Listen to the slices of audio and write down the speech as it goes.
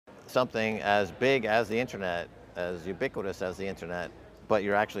something as big as the internet, as ubiquitous as the internet, but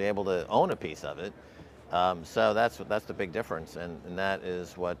you're actually able to own a piece of it. So that's the big difference, and that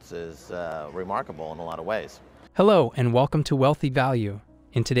is what is remarkable in a lot of ways. Hello and welcome to Wealthy Value.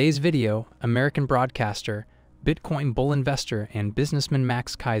 In today's video, American broadcaster, Bitcoin bull investor, and businessman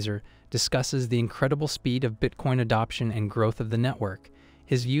Max Keiser discusses the incredible speed of Bitcoin adoption and growth of the network,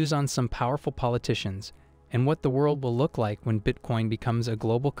 his views on some powerful politicians, and what the world will look like when Bitcoin becomes a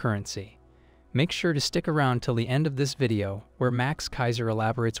global currency. Make sure to stick around till the end of this video, where Max Keiser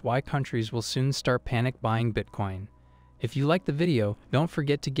elaborates why countries will soon start panic buying Bitcoin. If you like the video, don't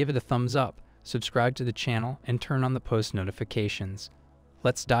forget to give it a thumbs up, subscribe to the channel, and turn on the post notifications.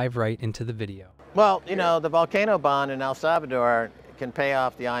 Let's dive right into the video. Well, you know, the volcano bond in El Salvador can pay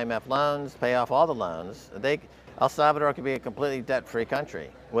off the IMF loans, pay off all the loans. El Salvador could be a completely debt-free country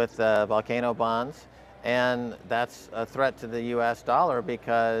with volcano bonds. And that's a threat to the US dollar,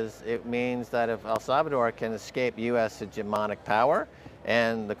 because it means that if El Salvador can escape US hegemonic power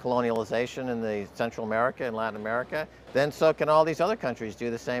and the colonialization in the Central America and Latin America, then so can all these other countries do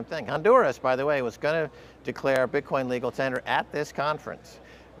the same thing. Honduras, by the way, was going to declare Bitcoin legal tender at this conference.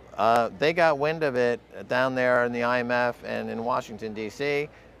 They got wind of it down there in the IMF and in Washington, D.C.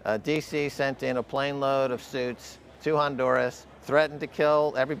 D.C. sent in a plane load of suits to Honduras, threatened to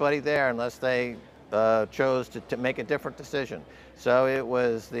kill everybody there unless they chose to make a different decision. So it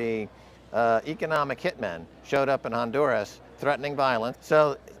was the economic hitmen showed up in Honduras threatening violence.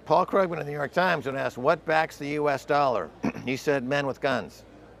 So Paul Krugman of the New York Times when asked, what backs the US dollar? He said, men with guns.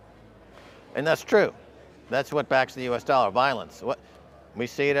 And that's true. That's what backs the US dollar, violence. We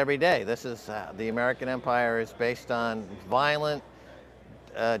see it every day. This is the American empire is based on violent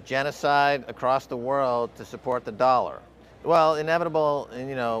genocide across the world to support the dollar. Well, inevitable,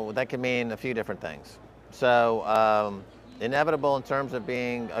 you know, that can mean a few different things. So inevitable in terms of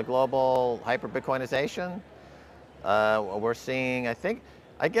being a global hyper-Bitcoinization. We're seeing,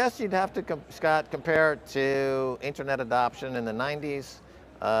 I guess you'd have to, Scott, compare it to internet adoption in the 90s.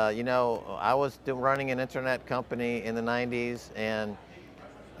 You know, I was running an internet company in the 90s, and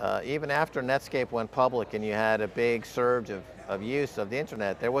even after Netscape went public and you had a big surge of use of the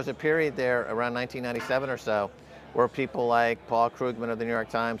internet, there was a period there around 1997 or so where people like Paul Krugman of the New York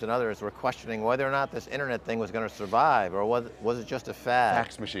Times and others were questioning whether or not this internet thing was going to survive, or was it just a fad?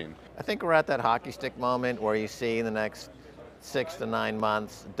 Fax machine. I think we're at that hockey stick moment where you see in the next 6 to 9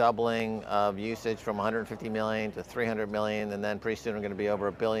 months doubling of usage from 150 million to 300 million, and then pretty soon we're going to be over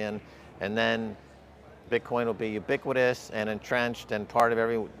 1 billion, and then Bitcoin will be ubiquitous and entrenched and part of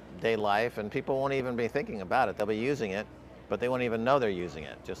everyday life, and people won't even be thinking about it. They'll be using it, but they won't even know they're using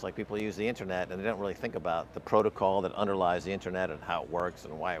it. Just like people use the internet and they don't really think about the protocol that underlies the internet and how it works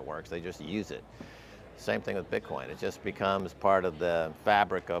and why it works. They just use it. Same thing with Bitcoin. It just becomes part of the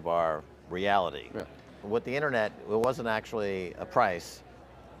fabric of our reality. Yeah. With the internet, it wasn't actually a price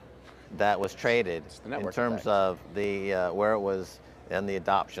that was traded in terms of the where it was in the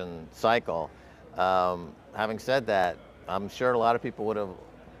adoption cycle. Having said that, I'm sure a lot of people would have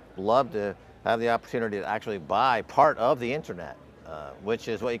loved to have the opportunity to actually buy part of the internet, which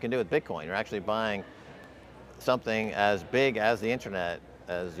is what you can do with Bitcoin. You're actually buying something as big as the internet,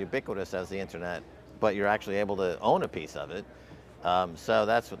 as ubiquitous as the internet, but you're actually able to own a piece of it. So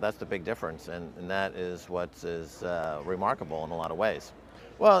that's the big difference, and that is what is remarkable in a lot of ways.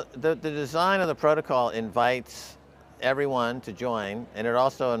 Well, the design of the protocol invites everyone to join, and it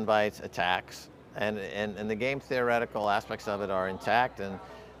also invites attacks, and the game theoretical aspects of it are intact, and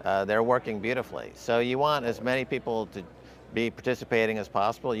they're working beautifully. So you want as many people to be participating as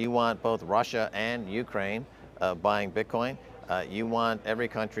possible. You want both Russia and Ukraine buying Bitcoin. You want every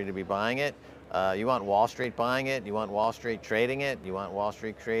country to be buying it. You want Wall Street buying it. You want Wall Street trading it. You want Wall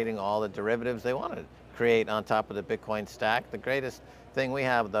Street creating all the derivatives they want to create on top of the Bitcoin stack. The greatest thing we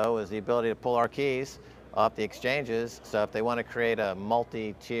have, though, is the ability to pull our keys off the exchanges. So if they want to create a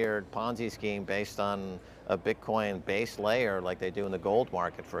multi-tiered Ponzi scheme based on a Bitcoin base layer like they do in the gold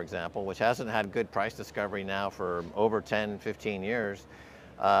market, for example, which hasn't had good price discovery now for over 10, 15 years,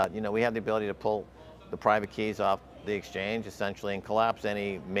 you know, we have the ability to pull the private keys off the exchange essentially and collapse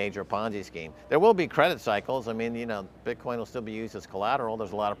any major Ponzi scheme. There will be credit cycles. I mean, you know, Bitcoin will still be used as collateral.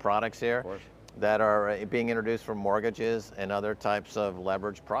 There's a lot of products here that are being introduced for mortgages and other types of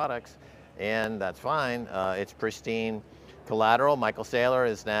leveraged products, and that's fine. It's pristine collateral. Michael Saylor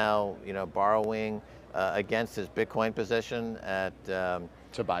is now, you know, borrowing against his Bitcoin position at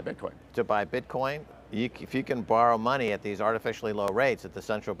to buy Bitcoin. To buy Bitcoin. If you can borrow money at these artificially low rates that the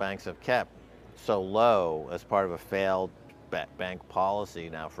central banks have kept so low as part of a failed bank policy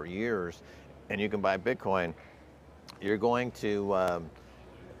now for years, and you can buy Bitcoin, you're going to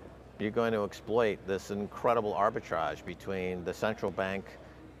you're going to exploit this incredible arbitrage between the central bank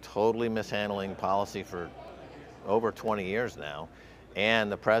totally mishandling policy for over 20 years now,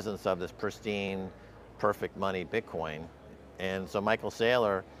 and the presence of this pristine, perfect money Bitcoin. And so Michael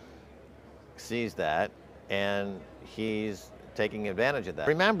Saylor sees that, and he's taking advantage of that.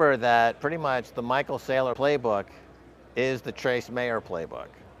 Remember that pretty much the Michael Saylor playbook is the Trace Mayer playbook.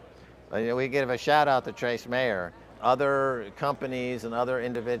 We give a shout out to Trace Mayer. Other companies and other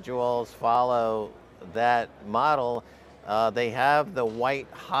individuals follow that model. They have the white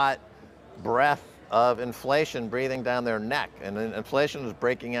hot breath of inflation breathing down their neck, and inflation is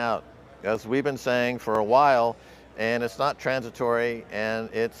breaking out, as we've been saying for a while, and it's not transitory, and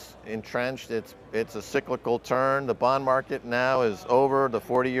it's entrenched. It's a cyclical turn. The bond market now is over. The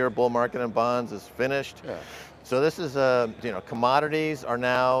 40-year bull market in bonds is finished. Yeah. So this is commodities are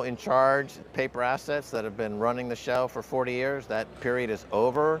now in charge. Paper assets that have been running the show for 40 years, that period is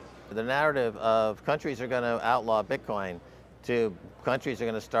over. The narrative of countries are going to outlaw Bitcoin to countries are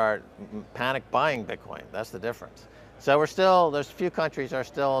going to start panic buying Bitcoin. That's the difference. So there's a few countries are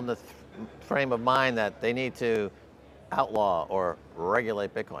still in the frame of mind that they need to outlaw or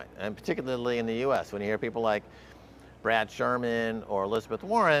regulate Bitcoin. And particularly in the US, when you hear people like Brad Sherman or Elizabeth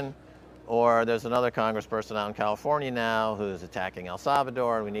Warren, or there's another congressperson out in California now who's attacking El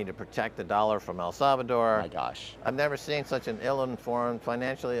Salvador, and we need to protect the dollar from El Salvador. My gosh. I've never seen such an ill-informed,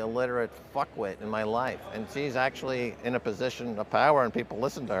 financially illiterate fuckwit in my life. And she's actually in a position of power and people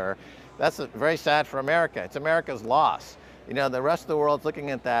listen to her. That's very sad for America. It's America's loss. The rest of the world's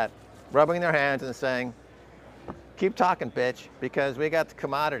looking at that, rubbing their hands and saying, keep talking, bitch, because we got the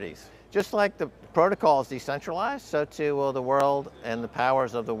commodities. Just like the protocol is decentralized, so too will the world and the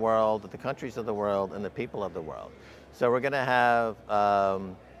powers of the world, the countries of the world, and the people of the world. So we're going to have,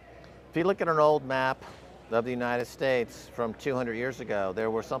 if you look at an old map of the United States from 200 years ago, there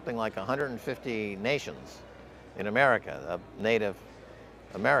were something like 150 nations in America, of Native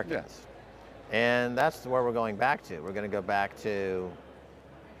Americans. Yes. And that's where we're going back to. We're going to go back to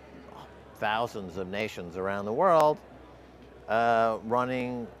thousands of nations around the world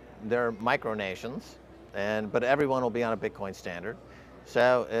running their micronations, but everyone will be on a Bitcoin standard.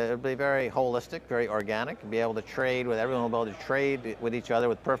 So it'll be very holistic, very organic, be able to trade with, everyone will be able to trade with each other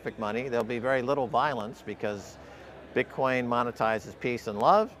with perfect money. There'll be very little violence because Bitcoin monetizes peace and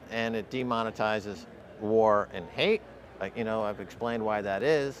love, and it demonetizes war and hate. I've explained why that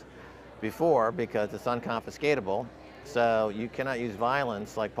is before, because it's unconfiscatable. So you cannot use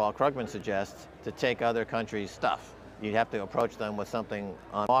violence, like Paul Krugman suggests, to take other countries' stuff. You have to approach them with something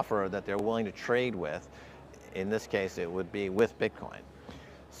on offer that they're willing to trade with. In this case, it would be with Bitcoin.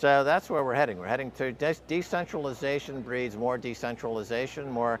 So that's where we're heading. We're heading to decentralization breeds more decentralization,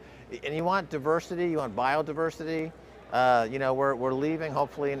 and you want diversity, you want biodiversity. We're leaving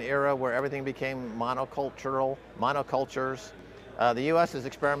hopefully an era where everything became monocultures. The US is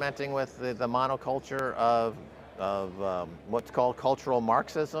experimenting with the monoculture of what's called cultural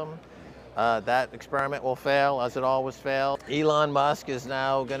Marxism. That experiment will fail, as it always failed. Elon Musk is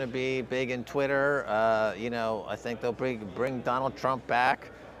now going to be big in Twitter. I think they'll bring Donald Trump back.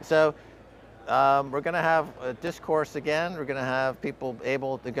 So we're going to have a discourse again. We're going to have people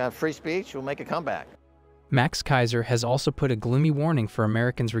able to have free speech. We'll make a comeback. Max Keiser has also put a gloomy warning for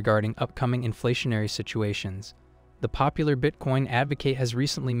Americans regarding upcoming inflationary situations. The popular Bitcoin advocate has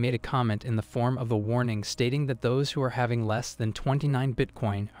recently made a comment in the form of a warning stating that those who are having less than 29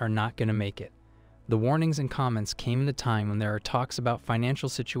 Bitcoin are not going to make it. The warnings and comments came at a time when there are talks about financial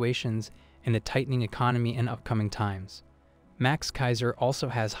situations and a tightening economy in upcoming times. Max Keiser also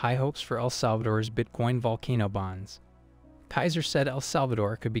has high hopes for El Salvador's Bitcoin volcano bonds. Keiser said El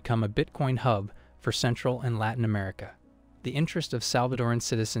Salvador could become a Bitcoin hub for Central and Latin America. The interest of Salvadoran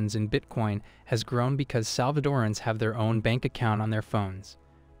citizens in Bitcoin has grown because Salvadorans have their own bank account on their phones.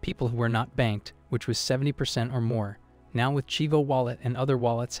 People who are not banked, which was 70% or more, now with Chivo Wallet and other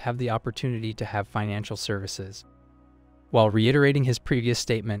wallets have the opportunity to have financial services. While reiterating his previous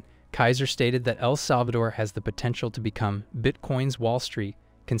statement, Keiser stated that El Salvador has the potential to become Bitcoin's Wall Street,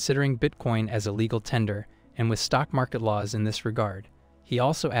 considering Bitcoin as a legal tender, and with stock market laws in this regard. He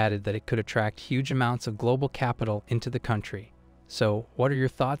also added that it could attract huge amounts of global capital into the country. So, what are your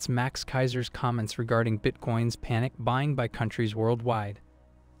thoughts Max Keiser's comments regarding Bitcoin's panic buying by countries worldwide?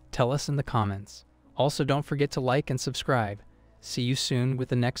 Tell us in the comments. Also, don't forget to like and subscribe. See you soon with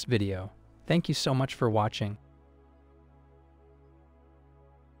the next video. Thank you so much for watching.